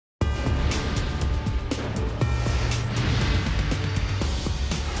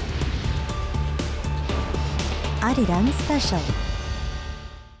Arirang Special.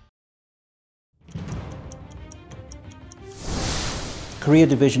 Korea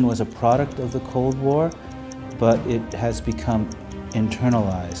division was a product of the Cold War, but it has become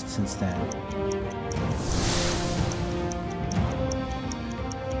internalized since then.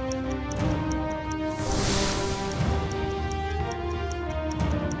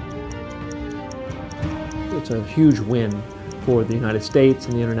 It's a huge win for the United States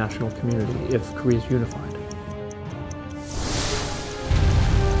and the international community if Korea is unified.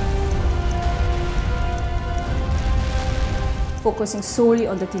 Focusing solely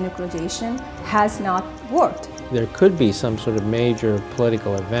on the denuclearization has not worked. There could be some sort of major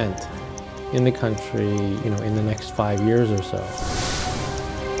political event in the country, in the next 5 years or so.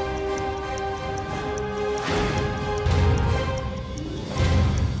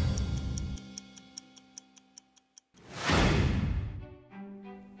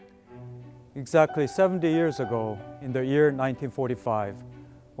 Exactly 70 years ago, in the year 1945,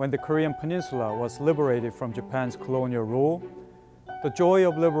 when the Korean Peninsula was liberated from Japan's colonial rule, the joy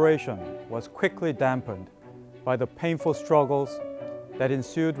of liberation was quickly dampened by the painful struggles that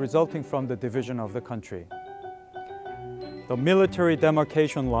ensued resulting from the division of the country. The military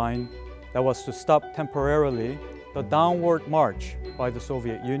demarcation line that was to stop temporarily the downward march by the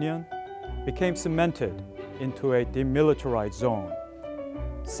Soviet Union became cemented into a demilitarized zone.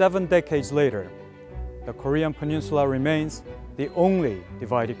 7 decades later, the Korean Peninsula remains the only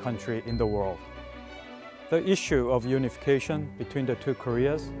divided country in the world. The issue of unification between the two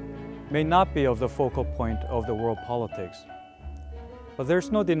Koreas may not be of the focal point of the world politics, but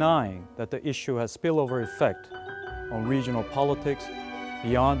there's no denying that the issue has spillover effect on regional politics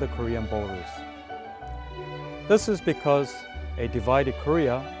beyond the Korean borders. This is because a divided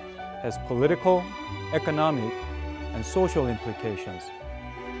Korea has political, economic, and social implications,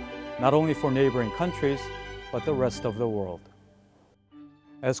 not only for neighboring countries, but the rest of the world.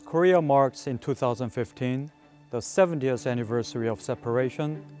 As Korea marks in 2015 the 70th anniversary of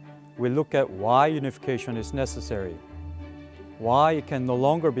separation, we look at why unification is necessary, why it can no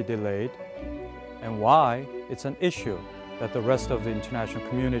longer be delayed, and why it's an issue that the rest of the international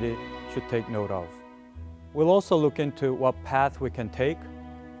community should take note of. We'll also look into what path we can take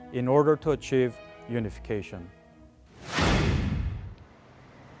in order to achieve unification.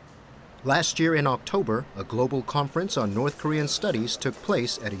 Last year in October, a global conference on North Korean studies took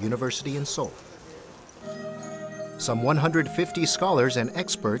place at a university in Seoul. Some 150 scholars and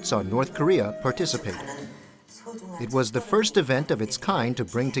experts on North Korea participated. It was the first event of its kind to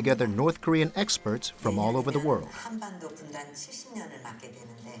bring together North Korean experts from all over the world.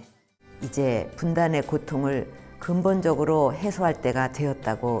 이제 분단의 고통을 근본적으로 해소할 때가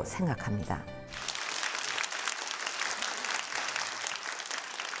되었다고 생각합니다.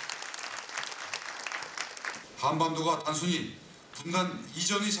 한반도가 단순히 분단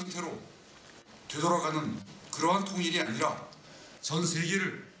이전의 상태로 되돌아가는 그러한 통일이 아니라 전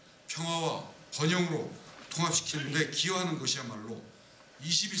세계를 평화와 번영으로 통합시키는 데 기여하는 것이야말로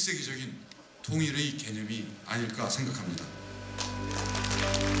 21세기적인 통일의 개념이 아닐까 생각합니다.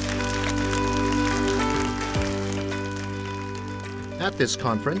 At this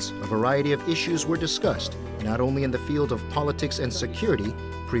conference, a variety of issues were discussed, not only in the field of politics and security,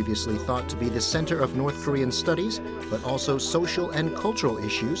 previously thought to be the center of North Korean studies, but also social and cultural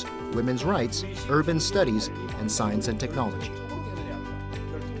issues, women's rights, urban studies, and science and technology.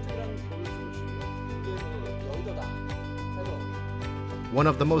 One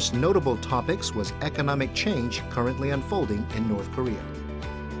of the most notable topics was economic change currently unfolding in North Korea.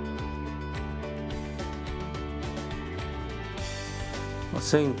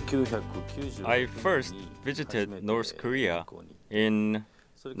 I first visited North Korea in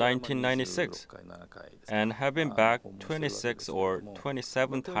 1996 and have been back 26 or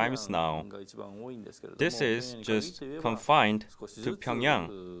 27 times now. This is just confined to Pyongyang,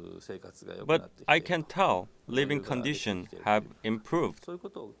 but I can tell living conditions have improved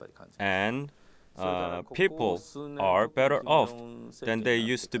and people are better off than they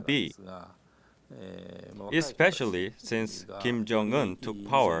used to be. Especially since Kim Jong-un took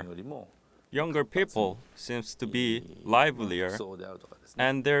power, younger people seems to be livelier,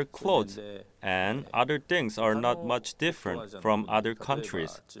 and their clothes and other things are not much different from other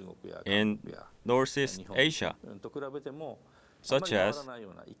countries in Northeast Asia, such as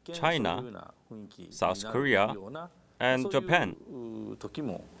China, South Korea, and Japan.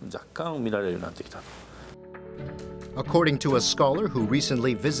 According to a scholar who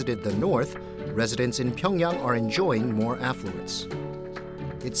recently visited the North, residents in Pyongyang are enjoying more affluence.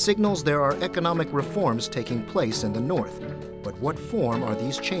 It signals there are economic reforms taking place in the North, but what form are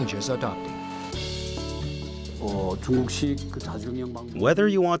these changes adopting? Whether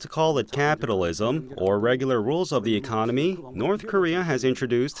you want to call it capitalism or regular rules of the economy, North Korea has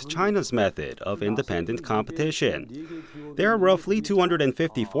introduced China's method of independent competition. There are roughly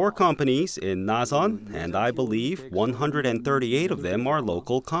 254 companies in Nasan, and I believe 138 of them are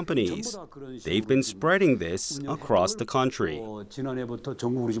local companies. They've been spreading this across the country.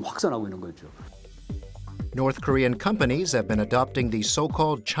 North Korean companies have been adopting the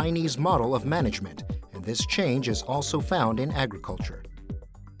so-called Chinese model of management, and this change is also found in agriculture.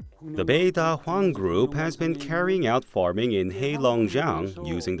 The Beida Hwang Group has been carrying out farming in Heilongjiang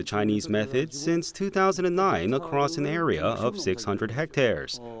using the Chinese method since 2009 across an area of 600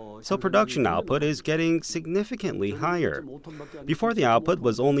 hectares. So production output is getting significantly higher. Before, the output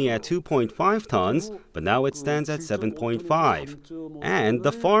was only at 2.5 tons, but now it stands at 7.5. And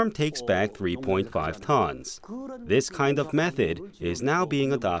the farm takes back 3.5 tons. This kind of method is now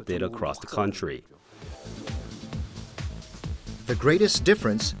being adopted across the country. The greatest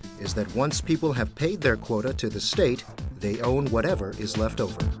difference is that once people have paid their quota to the state, they own whatever is left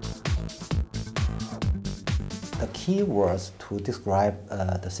over. The key words to describe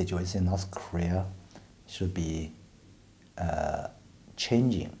the situation in North Korea should be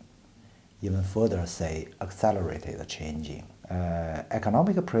changing, even further say accelerated changing.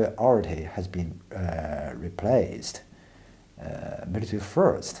 Economic priority has been replaced military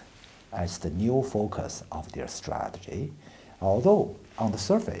first as the new focus of their strategy. Although on the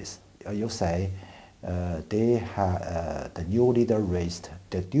surface, you say the new leader raised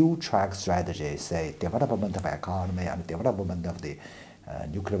the dual-track strategy, say development of economy and development of the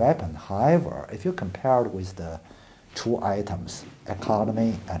nuclear weapon. However, if you compare it with the two items,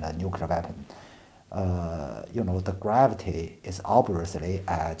 economy and a nuclear weapon, the gravity is obviously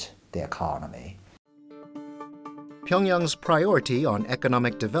at the economy. Pyongyang's priority on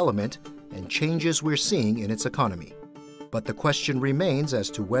economic development and changes we're seeing in its economy. But the question remains as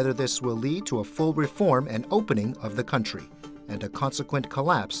to whether this will lead to a full reform and opening of the country and a consequent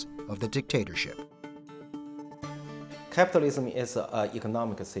collapse of the dictatorship. Capitalism is an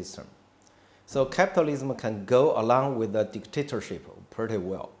economic system. So capitalism can go along with the dictatorship pretty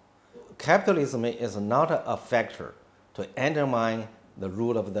well. Capitalism is not a factor to undermine the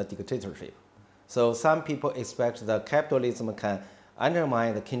rule of the dictatorship. So some people expect that capitalism can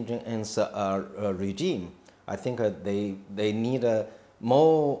undermine the Kim Jong-un's regime. I think they need a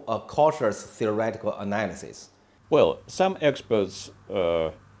more cautious theoretical analysis. Well, some experts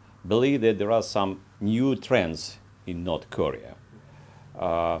believe that there are some new trends in North Korea.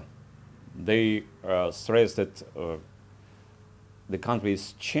 They stress that the country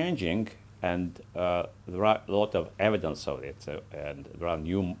is changing, and there are a lot of evidence of it. And there are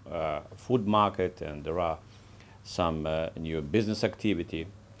new food market, and there are some new business activity.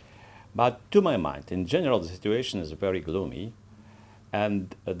 But to my mind, in general, the situation is very gloomy.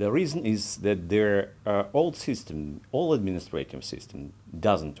 And the reason is that their old system, old administrative system,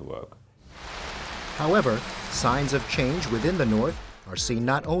 doesn't work. However, signs of change within the North are seen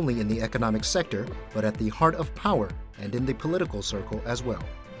not only in the economic sector, but at the heart of power and in the political circle as well.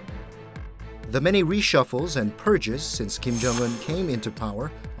 The many reshuffles and purges since Kim Jong-un came into power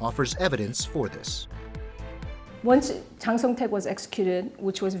offers evidence for this. Once Jang Song-taek was executed,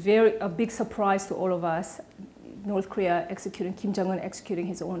 which was a big surprise to all of us, North Korea executing, Kim Jong-un executing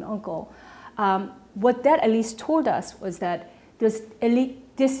his own uncle, what that at least told us was that there's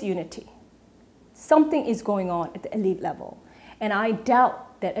elite disunity. Something is going on at the elite level. And I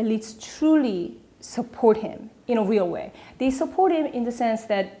doubt that elites truly support him in a real way. They support him in the sense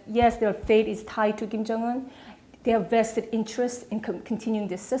that, yes, their fate is tied to Kim Jong-un. They have vested interest in continuing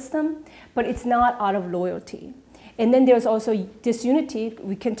this system, but it's not out of loyalty. And then there's also disunity.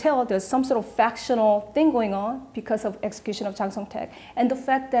 We can tell there's some sort of factional thing going on because of execution of Jang Song-taek, and the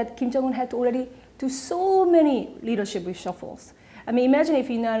fact that Kim Jong-un had to already do so many leadership reshuffles. I mean, imagine if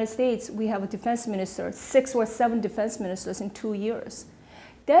in the United States we have a defense minister, 6 or 7 defense ministers in 2 years.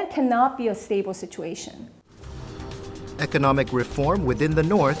 That cannot be a stable situation. Economic reform within the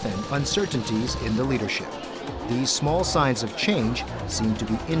North and uncertainties in the leadership. These small signs of change seem to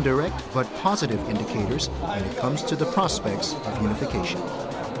be indirect but positive indicators when it comes to the prospects of unification.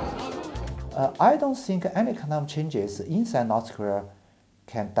 I don't think any kind of changes inside North Korea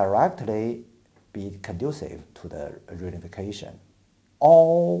can directly be conducive to the reunification.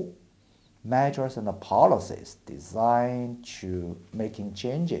 All measures and policies designed to making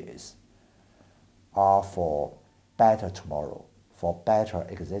changes are for better tomorrow, for better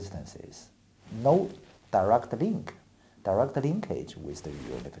existences. No direct linkage with the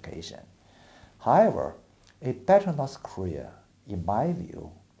reunification. However, a better North Korea, in my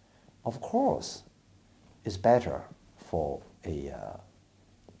view, of course, is better for a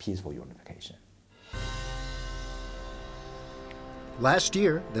peaceful unification. Last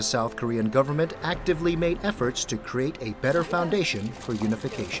year, the South Korean government actively made efforts to create a better foundation for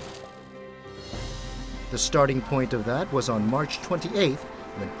unification. The starting point of that was on March 28th,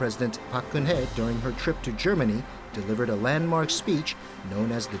 when President Park Geun-hye, during her trip to Germany, delivered a landmark speech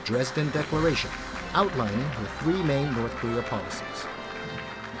known as the Dresden Declaration, outlining her three main North Korea policies.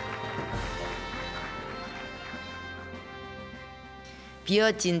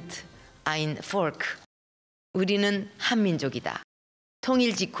 Wir sind ein Volk. 우리는 한민족이다.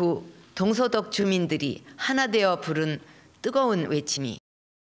 통일 직후 동서독 주민들이 하나 되어 부른 뜨거운 외침이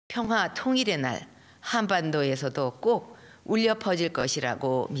평화 통일의 날 한반도에서도 꼭 울려 퍼질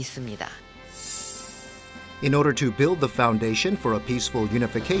것이라고 믿습니다. In order to build the foundation for a peaceful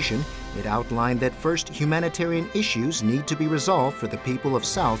unification, it outlined that first, humanitarian issues need to be resolved for the people of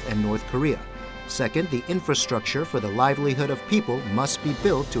South and North Korea. Second, the infrastructure for the livelihood of people must be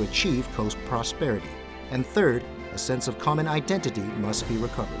built to achieve coast prosperity. And third, a sense of common identity must be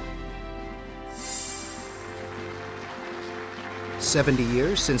recovered. 70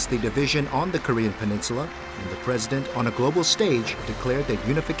 years since the division on the Korean Peninsula, and the President on a global stage declared that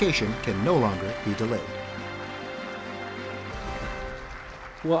unification can no longer be delayed.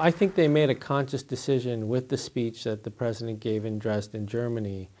 Well, I think they made a conscious decision with the speech that the President gave in Dresden,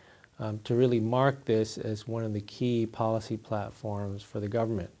 Germany, to really mark this as one of the key policy platforms for the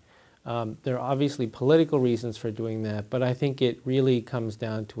government. There are obviously political reasons for doing that, but I think it really comes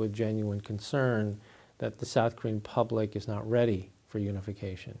down to a genuine concern that the South Korean public is not ready for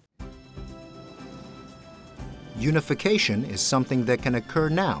unification. Unification is something that can occur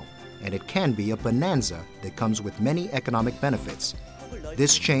now, and it can be a bonanza that comes with many economic benefits.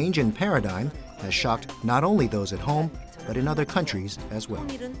 This change in paradigm has shocked not only those at home, but in other countries as well.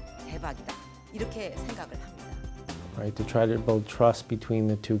 Right, to try to build trust between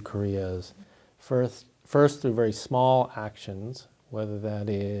the two Koreas, first through very small actions, whether that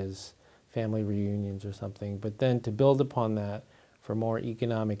is family reunions or something, but then to build upon that for more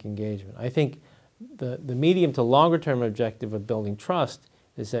economic engagement. I think the medium to longer term objective of building trust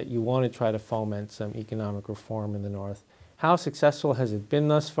is that you want to try to foment some economic reform in the North. How successful has it been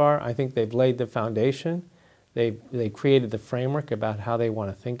thus far? I think they've laid the foundation. They created the framework about how they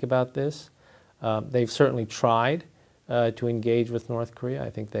want to think about this. They've certainly tried to engage with North Korea. I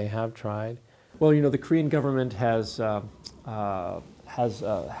think they have tried. Well, you know, the Korean government has had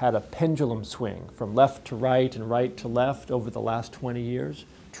a pendulum swing from left to right and right to left over the last 20 years,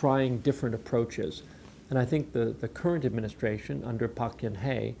 trying different approaches. And I think the current administration under Park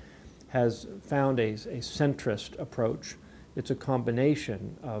Geun-hye has found a centrist approach. It's a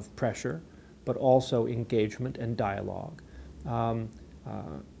combination of pressure, but also engagement and dialogue.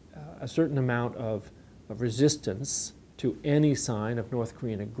 A certain amount of resistance to any sign of North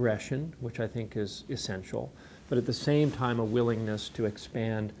Korean aggression, which I think is essential, but at the same time a willingness to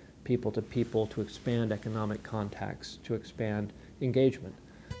expand people, to expand economic contacts, to expand engagement.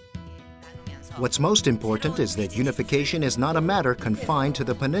 What's most important is that unification is not a matter confined to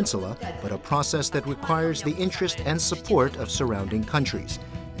the peninsula, but a process that requires the interest and support of surrounding countries.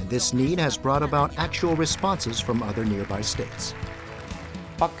 And this need has brought about actual responses from other nearby states.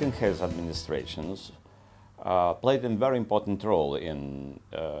 Park Geun-hye's administrations played a very important role in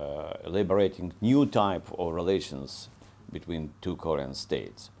elaborating new type of relations between two Korean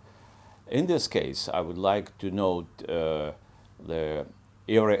states. In this case, I would like to note the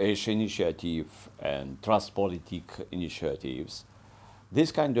Euro-Asia initiative and trust politic initiatives.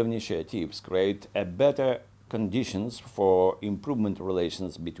 These kind of initiatives create a better conditions for improvement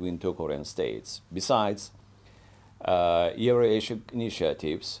relations between two Korean states. Besides, Euro-Asia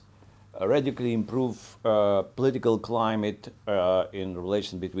initiatives radically improve political climate in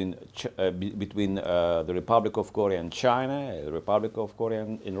relation between the Republic of Korea and China, the Republic of Korea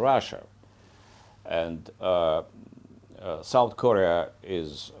and Russia. And South Korea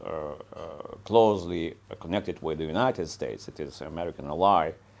is closely connected with the United States. It is an American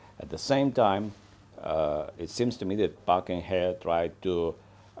ally. At the same time, it seems to me that Park Geun-hye tried to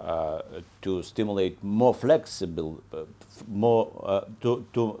stimulate more flexible,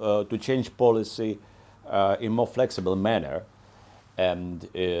 to change policy in more flexible manner and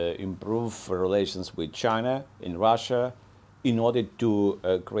improve relations with China and Russia in order to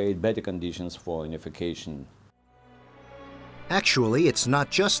create better conditions for unification. Actually, it's not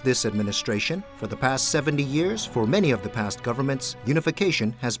just this administration. For the past 70 years, for many of the past governments,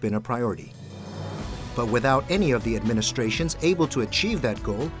 unification has been a priority. But without any of the administrations able to achieve that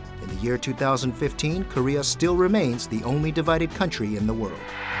goal, in the year 2015, Korea still remains the only divided country in the world.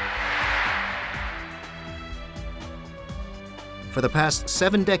 For the past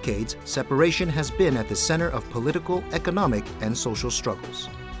 7 decades, separation has been at the center of political, economic, and social struggles.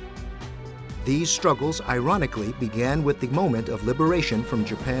 These struggles, ironically, began with the moment of liberation from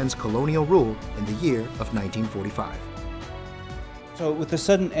Japan's colonial rule in the year of 1945. So with the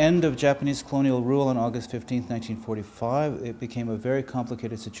sudden end of Japanese colonial rule on August 15, 1945, it became a very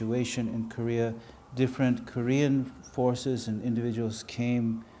complicated situation in Korea. Different Korean forces and individuals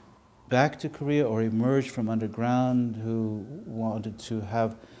came back to Korea or emerged from underground who wanted to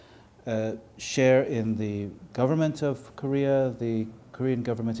have a share in the government of Korea. The Korean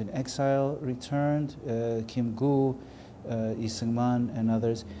government in exile returned, Kim Gu, Lee Seung-man, and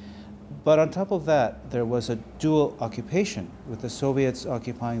others. But on top of that, there was a dual occupation, with the Soviets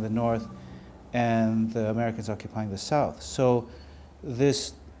occupying the north and the Americans occupying the south. So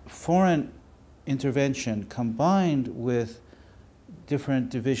this foreign intervention combined with different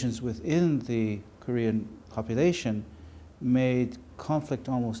divisions within the Korean population made conflict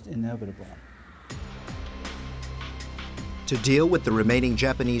almost inevitable. To deal with the remaining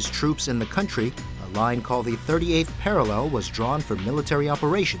Japanese troops in the country, a line called the 38th Parallel was drawn for military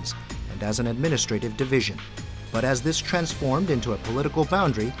operations and as an administrative division. But as this transformed into a political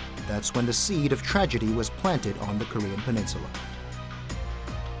boundary, that's when the seed of tragedy was planted on the Korean Peninsula.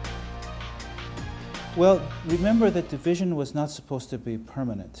 Well, remember that division was not supposed to be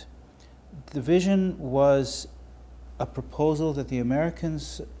permanent. Division was a proposal that the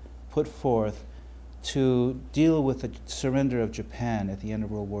Americans put forth to deal with the surrender of Japan at the end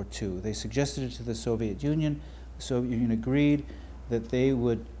of World War II. They suggested it to the Soviet Union. The Soviet Union agreed that they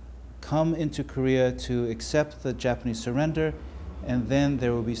would come into Korea to accept the Japanese surrender, and then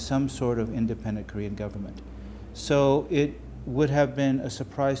there would be some sort of independent Korean government. So it would have been a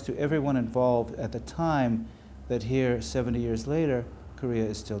surprise to everyone involved at the time that here, 70 years later, Korea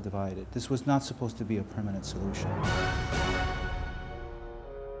is still divided. This was not supposed to be a permanent solution.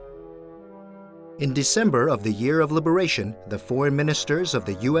 In December of the year of liberation, the foreign ministers of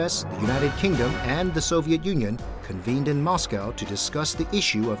the U.S., the United Kingdom, and the Soviet Union convened in Moscow to discuss the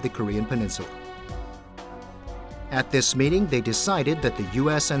issue of the Korean Peninsula. At this meeting, they decided that the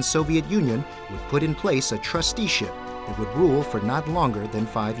U.S. and Soviet Union would put in place a trusteeship that would rule for not longer than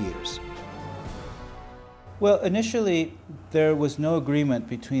 5 years. Well, initially, there was no agreement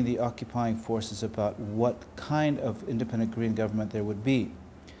between the occupying forces about what kind of independent Korean government there would be.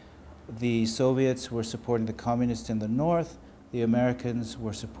 The Soviets were supporting the communists in the north, the Americans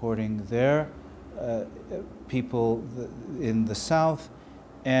were supporting their people in the south,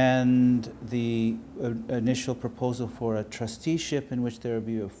 and the initial proposal for a trusteeship in which there would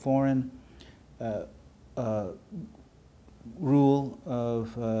be a foreign rule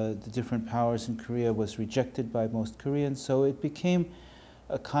of the different powers in Korea was rejected by most Koreans, so it became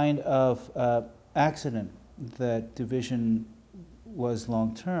a kind of accident that division was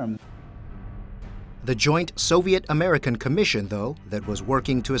long-term. The joint Soviet-American Commission, though, that was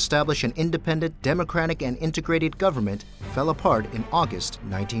working to establish an independent, democratic, and integrated government fell apart in August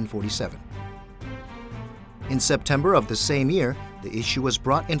 1947. In September of the same year, the issue was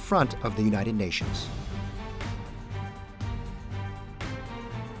brought in front of the United Nations.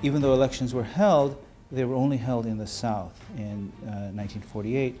 Even though elections were held, they were only held in the South in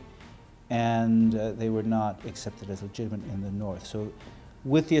 1948, and they were not accepted as legitimate in the North. So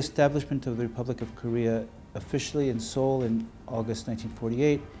with the establishment of the Republic of Korea officially in Seoul in August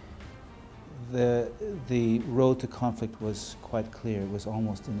 1948, the road to conflict was quite clear. It was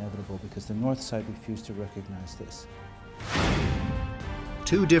almost inevitable because the North side refused to recognize this.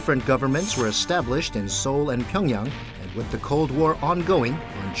 2 different governments were established in Seoul and Pyongyang, and with the Cold War ongoing,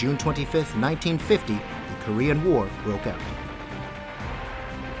 on June 25, 1950, the Korean War broke out.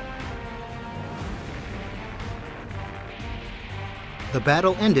 The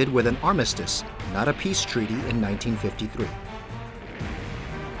battle ended with an armistice, not a peace treaty, in 1953. We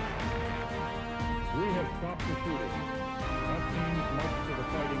have stopped the shooting. That means much to the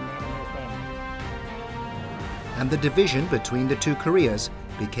fighting man and our families. And the division between the 2 Koreas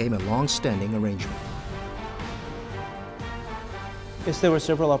became a long-standing arrangement. Yes, there were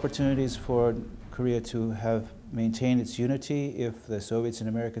several opportunities for Korea to have maintained its unity if the Soviets and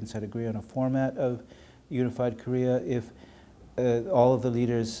Americans had agreed on a format of unified Korea, if all of the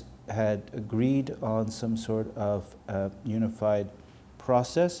leaders had agreed on some sort of unified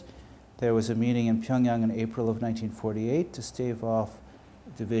process. There was a meeting in Pyongyang in April of 1948 to stave off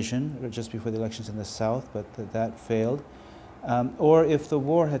division just before the elections in the South, but that failed. Or if the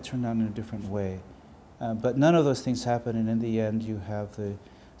war had turned out in a different way. But none of those things happened, and in the end you have the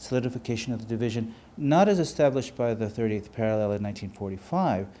solidification of the division, not as established by the 38th Parallel in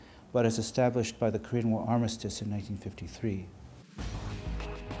 1945, but as established by the Korean War Armistice in 1953.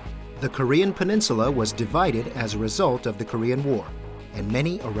 The Korean Peninsula was divided as a result of the Korean War, and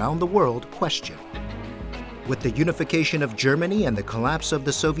many around the world question. With the unification of Germany and the collapse of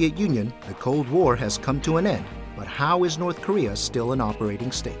the Soviet Union, the Cold War has come to an end. But how is North Korea still an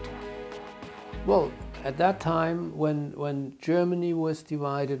operating state? Well, at that time, when Germany was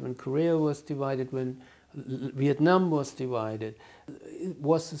divided, when Korea was divided, when Vietnam was divided, it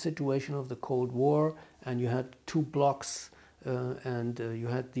was the situation of the Cold War, and you had two blocks, and you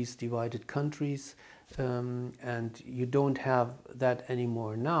had these divided countries, and you don't have that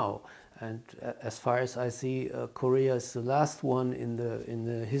anymore now. And as far as I see, Korea is the last one in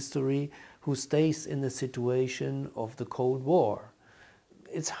the history who stays in the situation of the Cold War.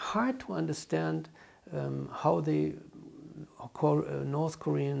 It's hard to understand how the North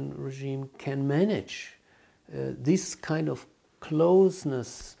Korean regime can manage this kind of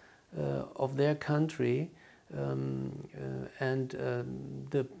closeness of their country, and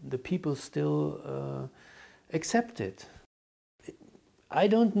the people still accept it. I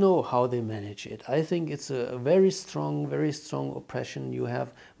don't know how they manage it. I think it's a very strong oppression. You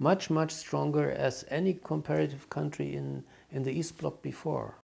have much stronger as any comparative country in the East Bloc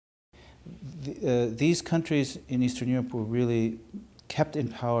before. These countries in Eastern Europe were really kept in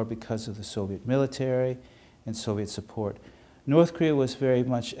power because of the Soviet military and Soviet support. North Korea was very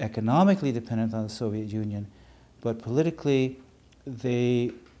much economically dependent on the Soviet Union, but politically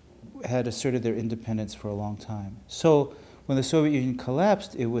they had asserted their independence for a long time. So when the Soviet Union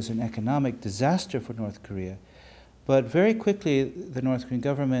collapsed, it was an economic disaster for North Korea. But very quickly, the North Korean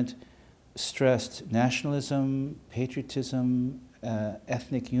government stressed nationalism, patriotism,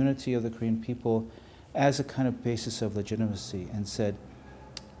 ethnic unity of the Korean people as a kind of basis of legitimacy, and said,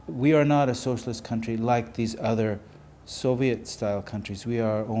 we are not a socialist country like these other Soviet-style countries. We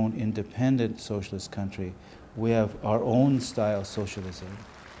are our own independent socialist country. We have our own style socialism,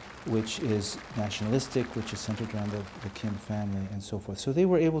 which is nationalistic, which is centered around the Kim family and so forth. So they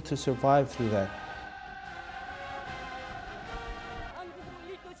were able to survive through that.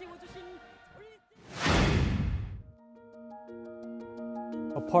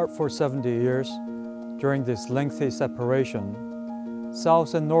 Apart for 70 years, during this lengthy separation,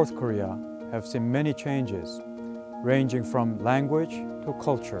 South and North Korea have seen many changes, ranging from language to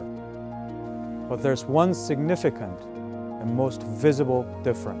culture. But there's one significant and most visible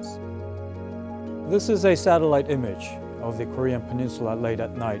difference. This is a satellite image of the Korean Peninsula late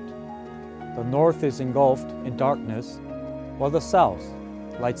at night. The north is engulfed in darkness, while the south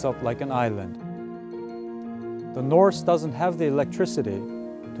lights up like an island. The north doesn't have the electricity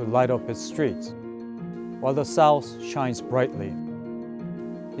to light up its streets, while the south shines brightly.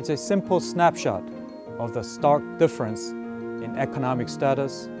 It's a simple snapshot of the stark difference in economic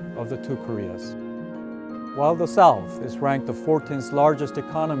status of the two Koreas. While the South is ranked the 14th largest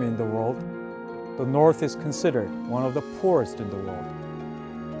economy in the world, the North is considered one of the poorest in the world.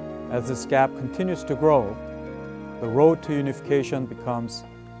 As this gap continues to grow, the road to unification becomes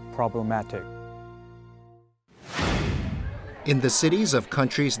problematic. In the cities of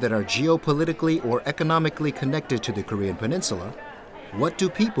countries that are geopolitically or economically connected to the Korean Peninsula, what do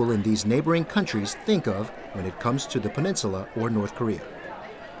people in these neighboring countries think of when it comes to the peninsula or North Korea?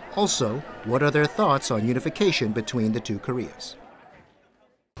 Also, what are their thoughts on unification between the two Koreas?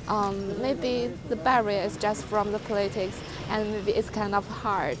 Maybe the barrier is just from the politics, and maybe it's kind of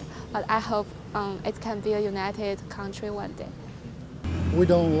hard, but I hope it can be a united country one day. We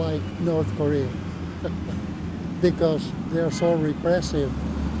don't like North Korea because they're so repressive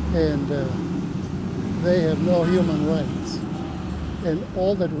and they have no human rights. And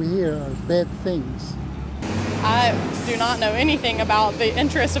all that we hear are bad things. I do not know anything about the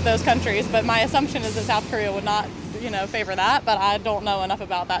interests of those countries, but my assumption is that South Korea would not, favor that, but I don't know enough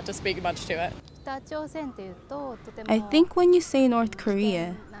about that to speak much to it. I think when you say North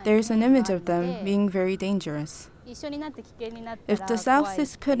Korea, there's an image of them being very dangerous. If the South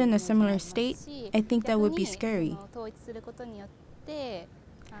is put in a similar state, I think that would be scary.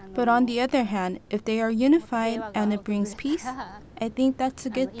 But on the other hand, if they are unified and it brings peace, I think that's a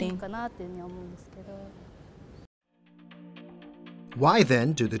good thing. Why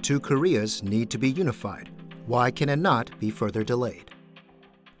then do the two Koreas need to be unified? Why can it not be further delayed?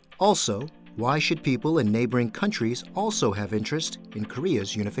 Also, why should people in neighboring countries also have interest in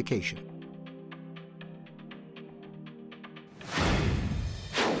Korea's unification?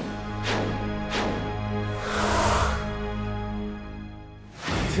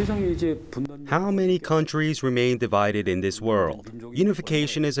 How many countries remain divided in this world?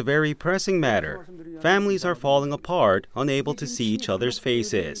 Unification is a very pressing matter. Families are falling apart, unable to see each other's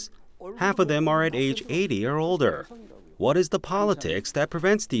faces. Half of them are at age 80 or older. What is the politics that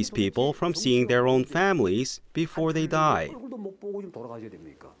prevents these people from seeing their own families before they die?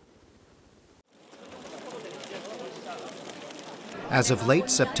 As of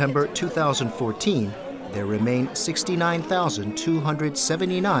late September 2014, there remain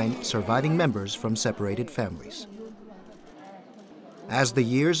 69,279 surviving members from separated families. As the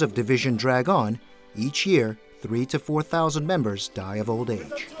years of division drag on, each year 3,000 to 4,000 members die of old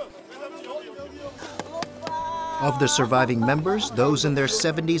age. Of the surviving members, those in their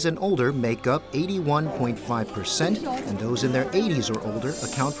 70s and older make up 81.5%, and those in their 80s or older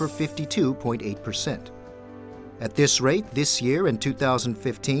account for 52.8%. At this rate, this year in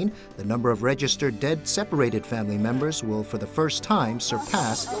 2015, the number of registered dead separated family members will for the first time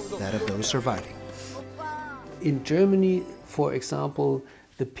surpass that of those surviving. In Germany, for example,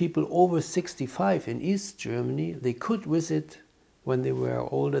 the people over 65 in East Germany, they could visit, when they were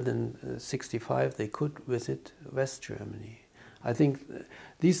older than 65, they could visit West Germany. I think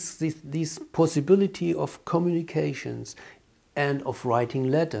this possibility of communications and of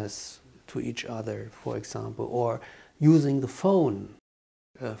writing letters to each other, for example, or using the phone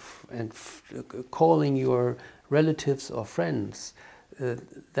and calling your relatives or friends,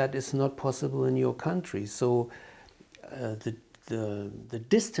 that is not possible in your country. So the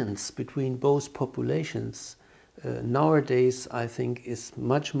distance between both populations nowadays, I think, is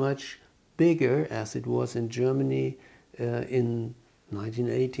much, much bigger as it was in Germany in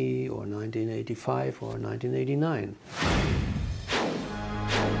 1980 or 1985 or 1989.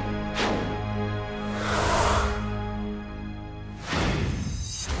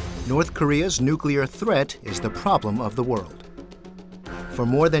 North Korea's nuclear threat is the problem of the world. For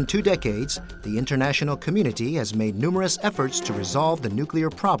more than 2 decades, the international community has made numerous efforts to resolve the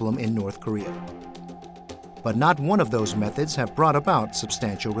nuclear problem in North Korea. But not one of those methods have brought about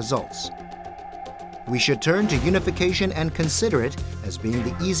substantial results. We should turn to unification and consider it as being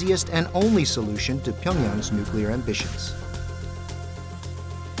the easiest and only solution to Pyongyang's nuclear ambitions.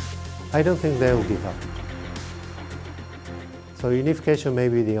 I don't think they will give up. So unification may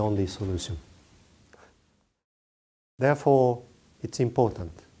be the only solution. Therefore, it's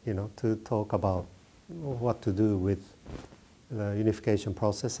important, to talk about what to do with the unification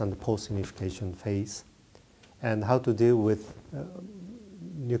process and the post-unification phase, and how to deal with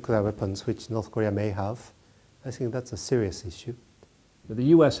nuclear weapons which North Korea may have. I think that's a serious issue. The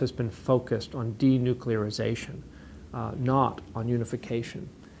U.S. has been focused on denuclearization, not on unification.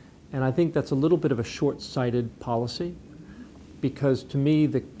 And I think that's a little bit of a short-sighted policy, because to me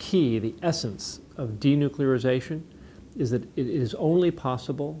the key, the essence of denuclearization is that it is only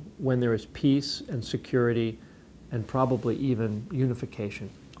possible when there is peace and security and probably even unification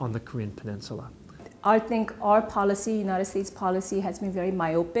on the Korean Peninsula. I think our policy, United States policy, has been very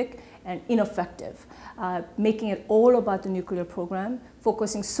myopic and ineffective, making it all about the nuclear program,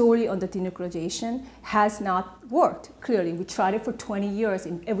 focusing solely on the denuclearization has not worked, clearly. We tried it for 20 years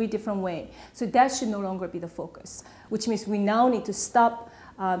in every different way. So that should no longer be the focus, which means we now need to stop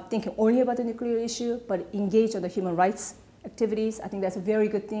thinking only about the nuclear issue, but engage on the human rights activities. I think that's a very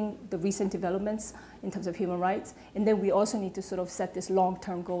good thing, the recent developments in terms of human rights. And then we also need to sort of set this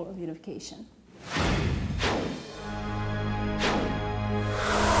long-term goal of unification.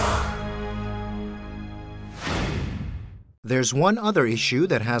 There's one other issue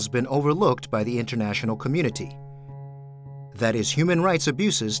that has been overlooked by the international community. That is human rights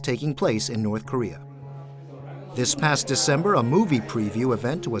abuses taking place in North Korea. This past December, a movie preview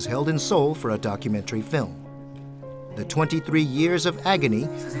event was held in Seoul for a documentary film. The 23 years of agony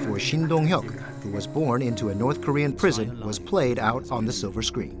for Shin Dong-hyuk, who was born into a North Korean prison, was played out on the silver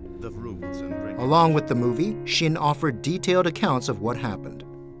screen. Along with the movie, Shin offered detailed accounts of what happened.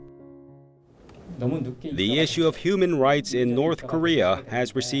 The issue of human rights in North Korea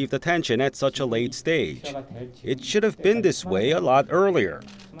has received attention at such a late stage. It should have been this way a lot earlier.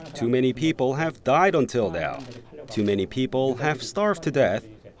 Too many people have died until now. Too many people have starved to death,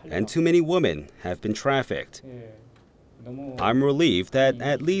 and too many women have been trafficked. I'm relieved that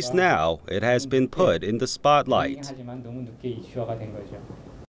at least now it has been put in the spotlight.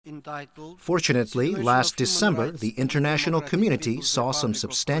 Fortunately, last December, the international community saw some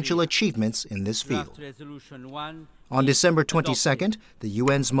substantial achievements in this field. On December 22nd, the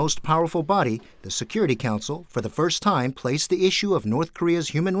UN's most powerful body, the Security Council, for the first time placed the issue of North Korea's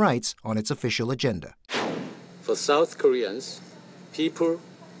human rights on its official agenda. For South Koreans, people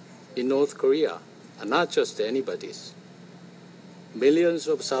in North Korea are not just anybody's. Millions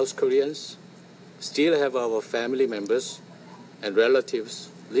of South Koreans still have our family members and relatives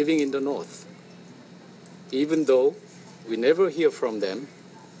living in the North. Even though we never hear from them,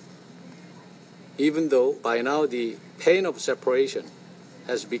 even though by now the pain of separation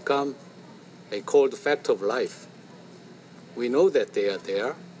has become a cold fact of life. We know that they are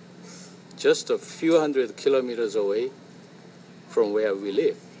there, just a few hundred kilometers away from where we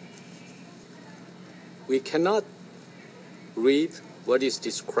live. We cannot read what is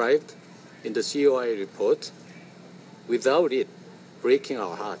described in the COI report without it breaking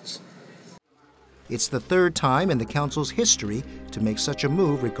our hearts. It's the third time in the Council's history to make such a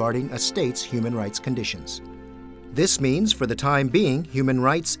move regarding a state's human rights conditions. This means, for the time being, human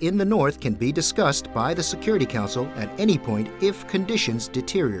rights in the North can be discussed by the Security Council at any point if conditions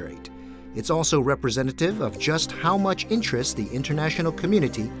deteriorate. It's also representative of just how much interest the international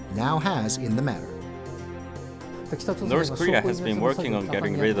community now has in the matter. North Korea has been working on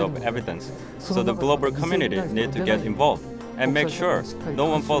getting rid of evidence, so the global community need to get involved and make sure no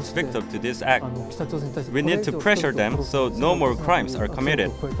one falls victim to this act. We need to pressure them so no more crimes are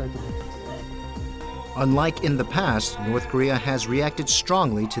committed. Unlike in the past, North Korea has reacted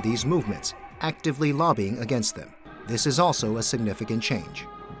strongly to these movements, actively lobbying against them. This is also a significant change.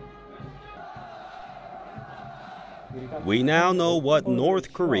 We now know what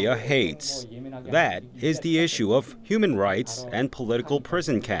North Korea hates. That is the issue of human rights and political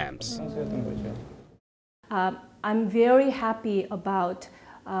prison camps. I'm very happy about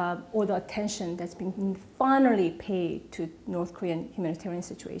all the attention that's been finally paid to North Korean humanitarian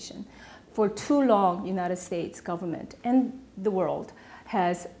situation. For too long, United States government and the world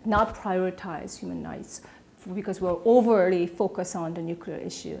has not prioritized human rights because we're overly focused on the nuclear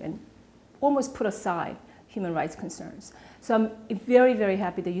issue and almost put aside human rights concerns. So I'm very, very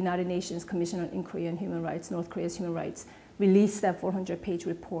happy the United Nations Commission on Inquiry on Human Rights, North Korea's human rights, released that 400-page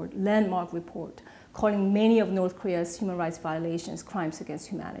report, landmark report, calling many of North Korea's human rights violations crimes against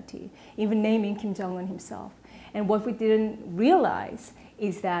humanity, even naming Kim Jong-un himself. And what we didn't realize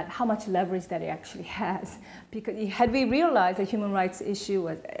is that how much leverage that it actually has. Because had we realized the human rights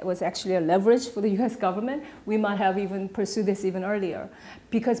issue was actually a leverage for the US government, we might have even pursued this even earlier.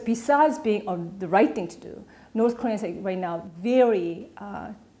 Because besides being the right thing to do, North Koreans are right now very,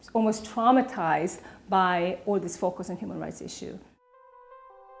 almost traumatized by all this focus on human rights issue.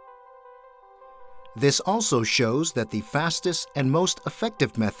 This also shows that the fastest and most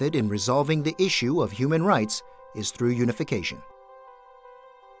effective method in resolving the issue of human rights is through unification.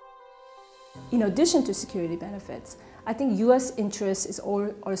 In addition to security benefits, I think US interest is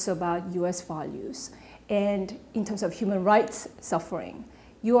also about US values. And in terms of human rights suffering,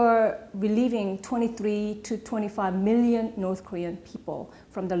 you are relieving 23 to 25 million North Korean people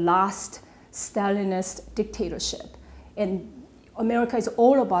from the last Stalinist dictatorship. And America is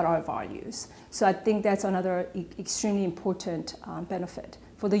all about our values. So I think that's another extremely important benefit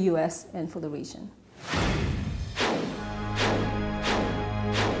for the US and for the region.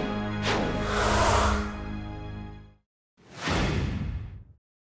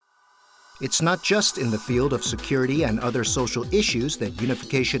 It's not just in the field of security and other social issues that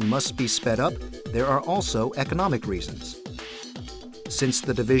unification must be sped up, there are also economic reasons. Since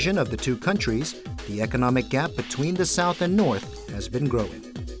the division of the two countries, the economic gap between the South and North has been growing.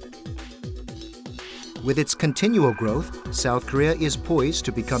 With its continual growth, South Korea is poised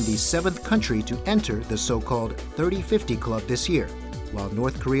to become the 7th country to enter the so-called 30-50 club this year, while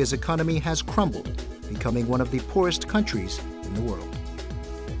North Korea's economy has crumbled, becoming one of the poorest countries in the world.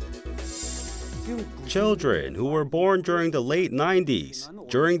 Children who were born during the late 90s,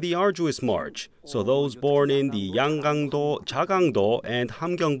 during the arduous march, so those born in the Yanggangdo, Jagangdo, and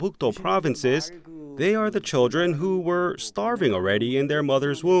Hamgyeongbuk-do provinces, they are the children who were starving already in their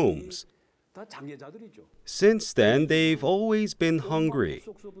mothers' wombs. Since then, they've always been hungry.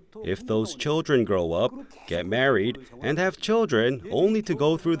 If those children grow up, get married, and have children only to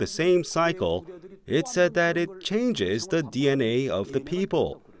go through the same cycle, it's said that it changes the DNA of the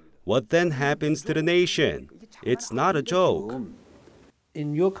people. What then happens to the nation? It's not a joke.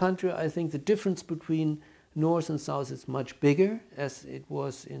 In your country, I think the difference between North and South is much bigger, as it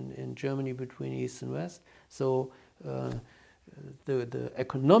was in Germany between East and West. So the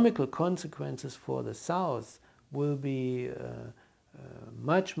economical consequences for the South will be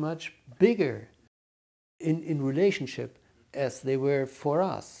much, much bigger in relationship as they were for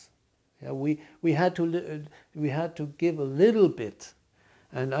us. Yeah, we had to give a little bit.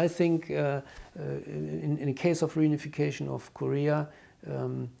 And I think in the case of reunification of Korea,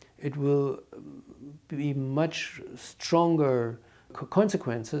 it will be much stronger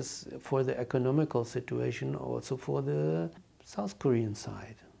consequences for the economical situation, also for the South Korean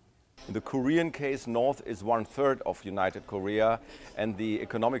side. In the Korean case, North is 1/3 of United Korea, and the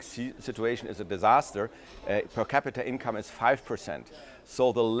economic situation is a disaster. Per capita income is 5%.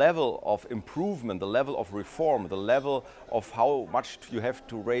 So the level of improvement, the level of reform, the level of how much you have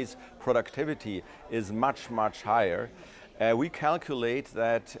to raise productivity is much, much higher. We calculate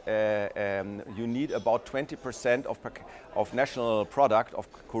that you need about 20% of national product of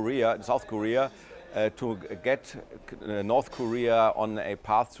Korea, South Korea, to get North Korea on a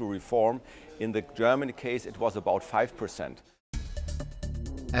path to reform. In the German case, it was about 5%.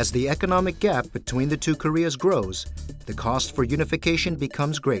 As the economic gap between the two Koreas grows, the cost for unification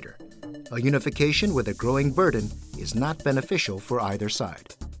becomes greater. A unification with a growing burden is not beneficial for either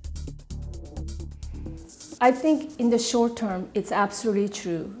side. I think in the short term, it's absolutely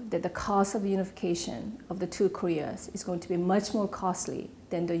true that the cost of the unification of the two Koreas is going to be much more costly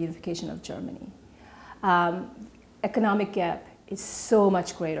than the unification of Germany. Economic gap is so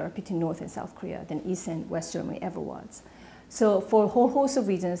much greater between North and South Korea than East and West Germany ever was. So for a whole host of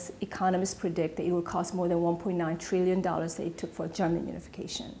reasons, economists predict that it will cost more than $1.9 trillion that it took for German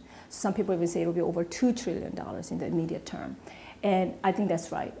unification. Some people even say it will be over $2 trillion in the immediate term. And I think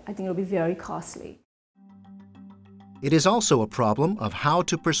that's right. I think it will be very costly. It is also a problem of how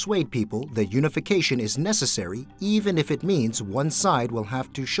to persuade people that unification is necessary, even if it means one side will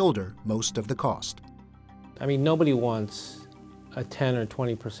have to shoulder most of the cost. I mean, nobody wants a 10 or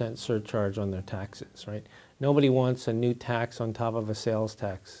 20% surcharge on their taxes, right? Nobody wants a new tax on top of a sales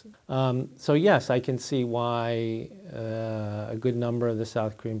tax. So yes, I can see why a good number of the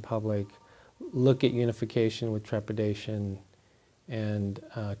South Korean public look at unification with trepidation and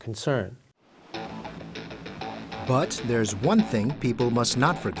concern. But there's one thing people must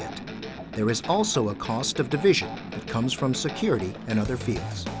not forget. There is also a cost of division that comes from security and other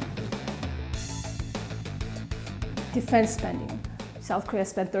fields. Defense spending. South Korea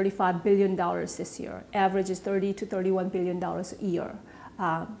spent $35 billion this year. Average is $30 to $31 billion a year.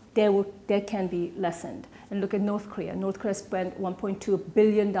 That can be lessened. And look at North Korea. North Korea spent $1.2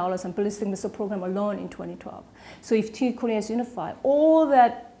 billion on ballistic missile program alone in 2012. So if two Koreas unify, all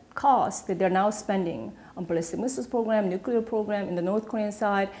that cost that they're now spending on ballistic missiles program, nuclear program in the North Korean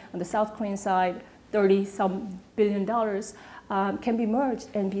side, on the South Korean side, $30-some billion can be merged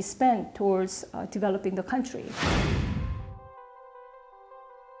and be spent towards developing the country.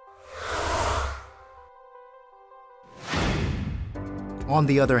 On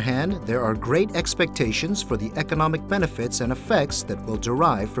the other hand, there are great expectations for the economic benefits and effects that will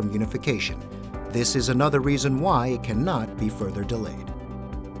derive from unification. This is another reason why it cannot be further delayed.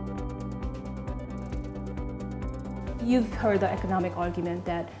 You've heard the economic argument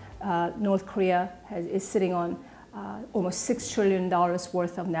that North Korea is sitting on almost $6 trillion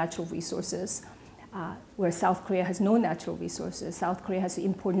worth of natural resources, where South Korea has no natural resources. South Korea has to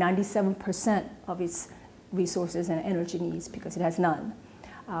import 97% of its resources and energy needs because it has none.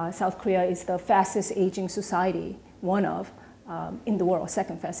 South Korea is the fastest aging society, one of, in the world,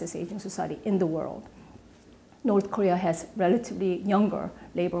 second fastest aging society in the world. North Korea has relatively younger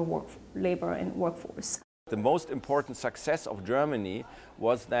labor and workforce. The most important success of Germany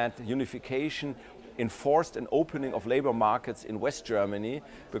was that unification enforced an opening of labor markets in West Germany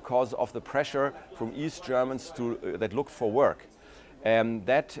because of the pressure from East Germans that looked for work.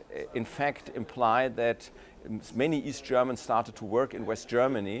 That, in fact, implied that many East Germans started to work in West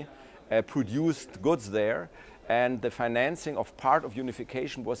Germany, produced goods there, and the financing of part of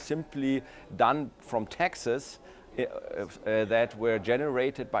unification was simply done from taxes that were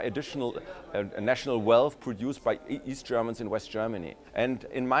generated by additional national wealth produced by East Germans in West Germany. And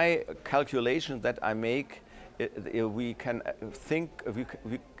in my calculations that I make, we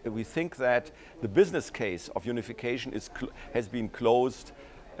think that the business case of unification has been closed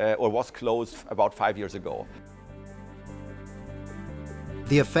or was closed about 5 years ago.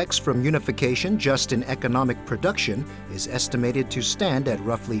 The effects from unification just in economic production is estimated to stand at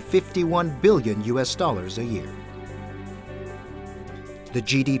roughly $51 billion a year. The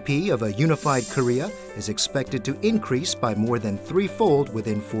GDP of a unified Korea is expected to increase by more than threefold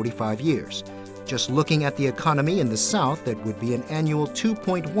within 45 years. Just looking at the economy in the South, that would be an annual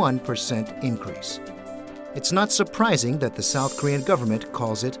 2.1% increase. It's not surprising that the South Korean government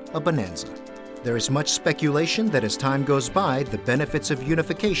calls it a bonanza. There is much speculation that as time goes by, the benefits of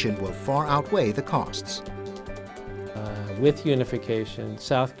unification will far outweigh the costs. With unification,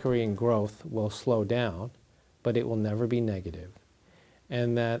 South Korean growth will slow down, but it will never be negative.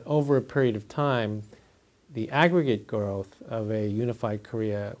 And that over a period of time, the aggregate growth of a unified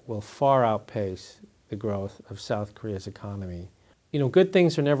Korea will far outpace the growth of South Korea's economy. You know, good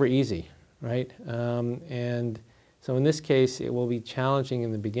things are never easy, right? And So in this case, it will be challenging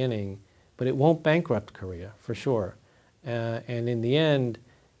in the beginning, but it won't bankrupt Korea, for sure. And in the end,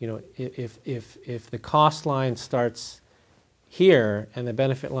 you know, if the cost line starts here and the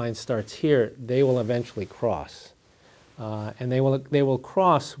benefit line starts here, they will eventually cross. And they will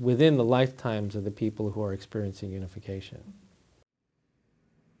cross within the lifetimes of the people who are experiencing unification.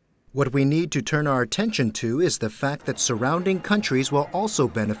 What we need to turn our attention to is the fact that surrounding countries will also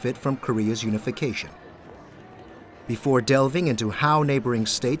benefit from Korea's unification. Before delving into how neighboring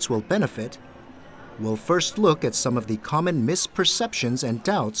states will benefit, we'll first look at some of the common misperceptions and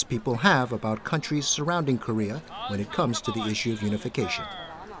doubts people have about countries surrounding Korea when it comes to the issue of unification.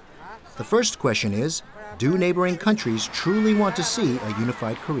 The first question is, do neighboring countries truly want to see a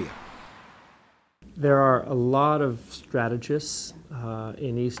unified Korea? There are a lot of strategists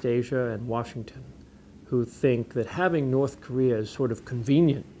in East Asia and Washington who think that having North Korea is sort of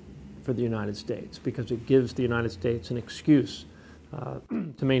convenient for the United States because it gives the United States an excuse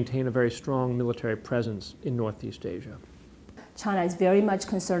to maintain a very strong military presence in Northeast Asia. China is very much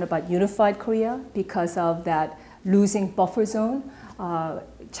concerned about unified Korea because of that losing buffer zone.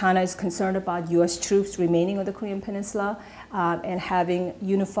 China is concerned about U.S. troops remaining on the Korean Peninsula and having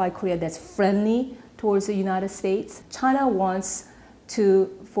unified Korea that's friendly towards the United States. China wants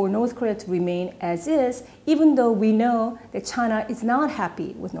for North Korea to remain as is, even though we know that China is not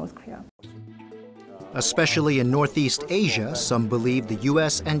happy with North Korea. Especially in Northeast Asia, some believe the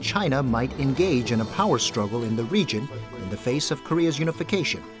U.S. and China might engage in a power struggle in the region in the face of Korea's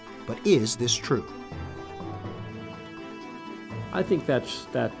unification. But is this true? I think that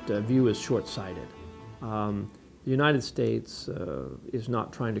view is short-sighted. The United States is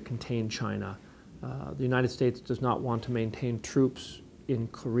not trying to contain China. The United States does not want to maintain troops in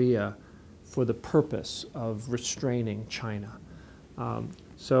Korea for the purpose of restraining China.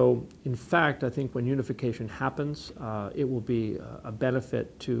 So, in fact, I think when unification happens, it will be a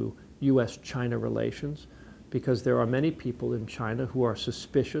benefit to U.S.-China relations because there are many people in China who are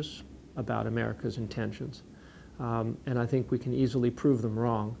suspicious about America's intentions. And I think we can easily prove them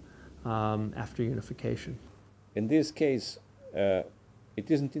wrong after unification. In this case, it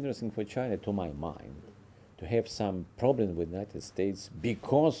isn't interesting for China, to my mind, to have some problem with the United States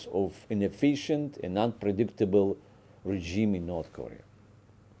because of inefficient and unpredictable regime in North Korea.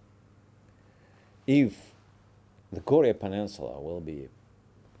 If the Korean Peninsula will be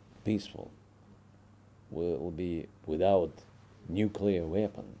peaceful, will be without nuclear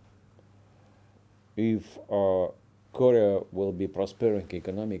weapon, if Korea will be prospering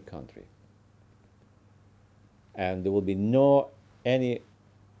economic country, and there will be any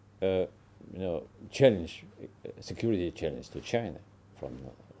challenge, security challenge to China from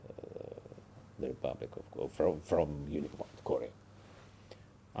the Republic of from unified Korea,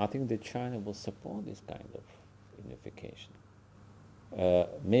 I think that China will support this kind of unification.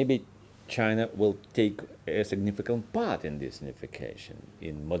 Maybe China will take a significant part in this unification,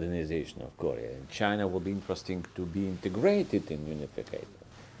 in modernization of Korea. And China will be interesting to be integrated in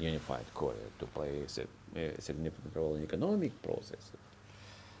unified Korea, to play a significant role in economic processes,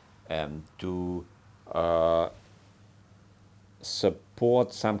 and to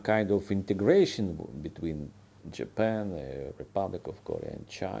support some kind of integration between Japan, the Republic of Korea, and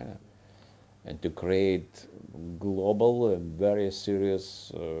China, and to create global and very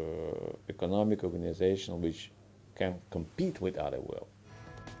serious economic organization which can compete with other world.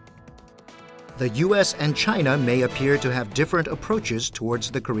 The U.S. and China may appear to have different approaches towards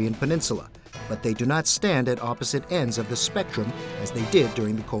the Korean Peninsula, but they do not stand at opposite ends of the spectrum as they did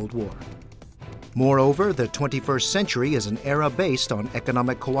during the Cold War. Moreover, the 21st century is an era based on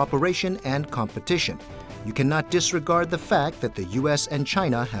economic cooperation and competition. You cannot disregard the fact that the U.S. and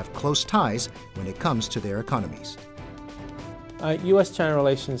China have close ties when it comes to their economies. U.S.-China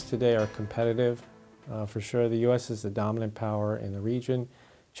relations today are competitive. For sure, the U.S. is the dominant power in the region.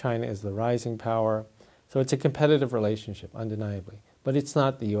 China is the rising power. So it's a competitive relationship, undeniably. But it's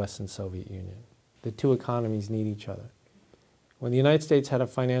not the U.S. and Soviet Union. The two economies need each other. When the United States had a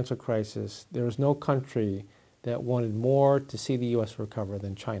financial crisis, there was no country that wanted more to see the U.S. recover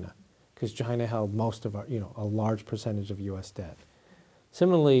than China, because China held most of our, a large percentage of U.S. debt.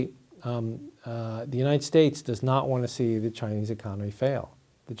 Similarly, the United States does not want to see the Chinese economy fail.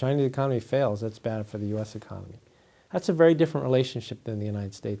 If the Chinese economy fails, that's bad for the U.S. economy. That's a very different relationship than the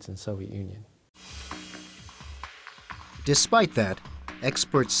United States and Soviet Union. Despite that,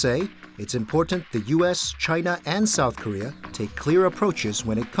 experts say it's important the U.S., China, and South Korea take clear approaches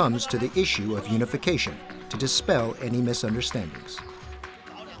when it comes to the issue of unification to dispel any misunderstandings.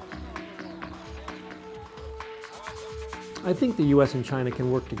 I think the U.S. and China can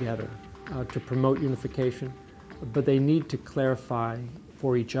work together to promote unification, but they need to clarify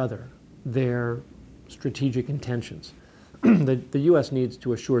for each other their strategic intentions. The U.S. needs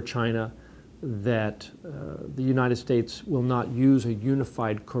to assure China that the United States will not use a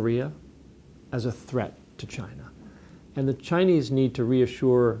unified Korea as a threat to China. And the Chinese need to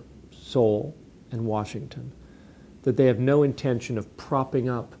reassure Seoul and Washington that they have no intention of propping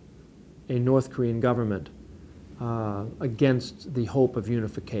up a North Korean government against the hope of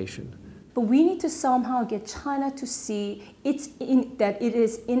unification. But we need to somehow get China to see that it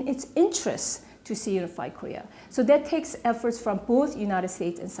is in its interest to see unified Korea. So that takes efforts from both United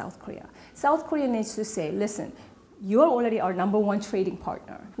States and South Korea. South Korea needs to say, listen, you're already our #1 trading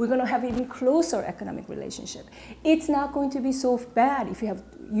partner. We're going to have an even closer economic relationship. It's not going to be so bad if you have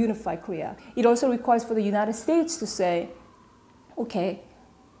unified Korea. It also requires for the United States to say, okay,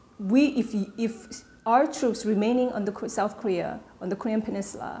 if our troops remaining on the South Korea, on the Korean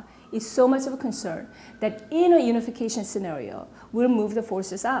Peninsula, is so much of a concern that in a unification scenario, we'll move the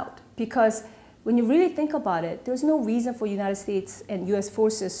forces out. Because when you really think about it, there's no reason for United States and US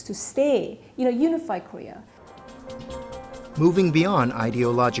forces to stay in a unified Korea. Moving beyond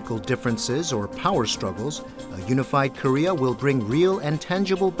ideological differences or power struggles, a unified Korea will bring real and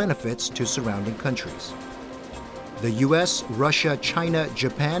tangible benefits to surrounding countries. The US, Russia, China,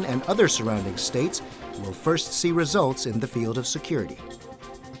 Japan, and other surrounding states will first see results in the field of security.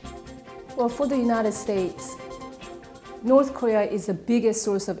 Well, for the United States, North Korea is the biggest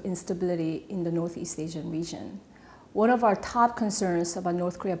source of instability in the Northeast Asian region. One of our top concerns about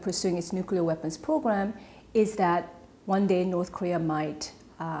North Korea pursuing its nuclear weapons program is that one day North Korea might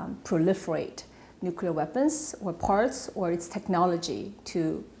proliferate nuclear weapons or parts or its technology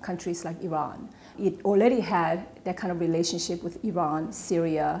to countries like Iran. It already had that kind of relationship with Iran,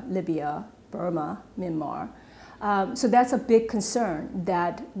 Syria, Libya, Burma, Myanmar. So that's a big concern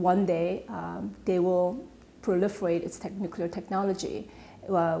that one day they will proliferate its nuclear technology,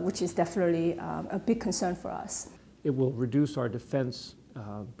 which is definitely a big concern for us. It will reduce our defense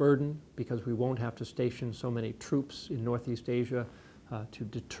burden because we won't have to station so many troops in Northeast Asia to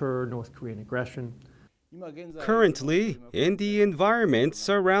deter North Korean aggression. Currently, in the environment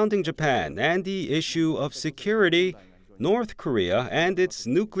surrounding Japan and the issue of security, North Korea and its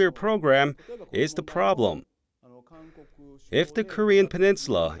nuclear program is the problem. If the Korean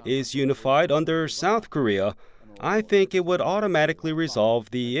Peninsula is unified under South Korea, I think it would automatically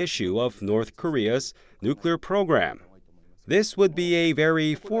resolve the issue of North Korea's nuclear program. This would be a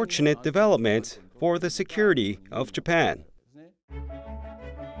very fortunate development for the security of Japan.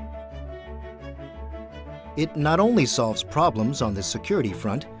 It not only solves problems on the security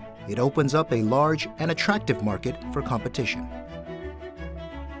front, it opens up a large and attractive market for competition.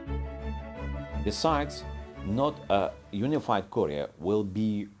 Besides, not a unified Korea will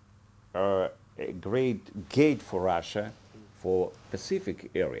be a great gate for Russia for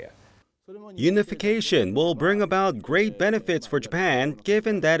Pacific area. Unification will bring about great benefits for Japan,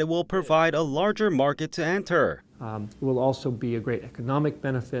 given that it will provide a larger market to enter. It will also be a great economic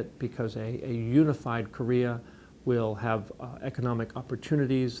benefit because a unified Korea will have economic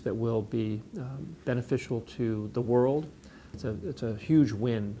opportunities that will be beneficial to the world. It's a huge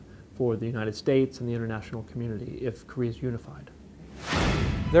win for the United States and the international community if Korea is unified.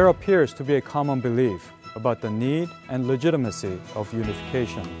 There appears to be a common belief about the need and legitimacy of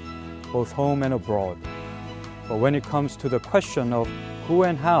unification, both home and abroad. But when it comes to the question of who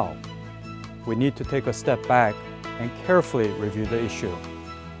and how, we need to take a step back and carefully review the issue.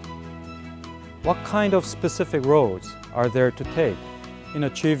 What kind of specific roads are there to take in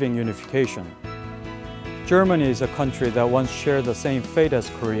achieving unification? Germany is a country that once shared the same fate as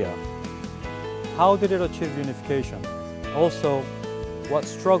Korea. How did it achieve unification? Also, what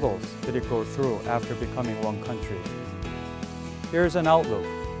struggles did it go through after becoming one country? Here's an outlook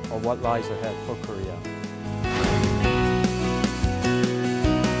of what lies ahead for Korea.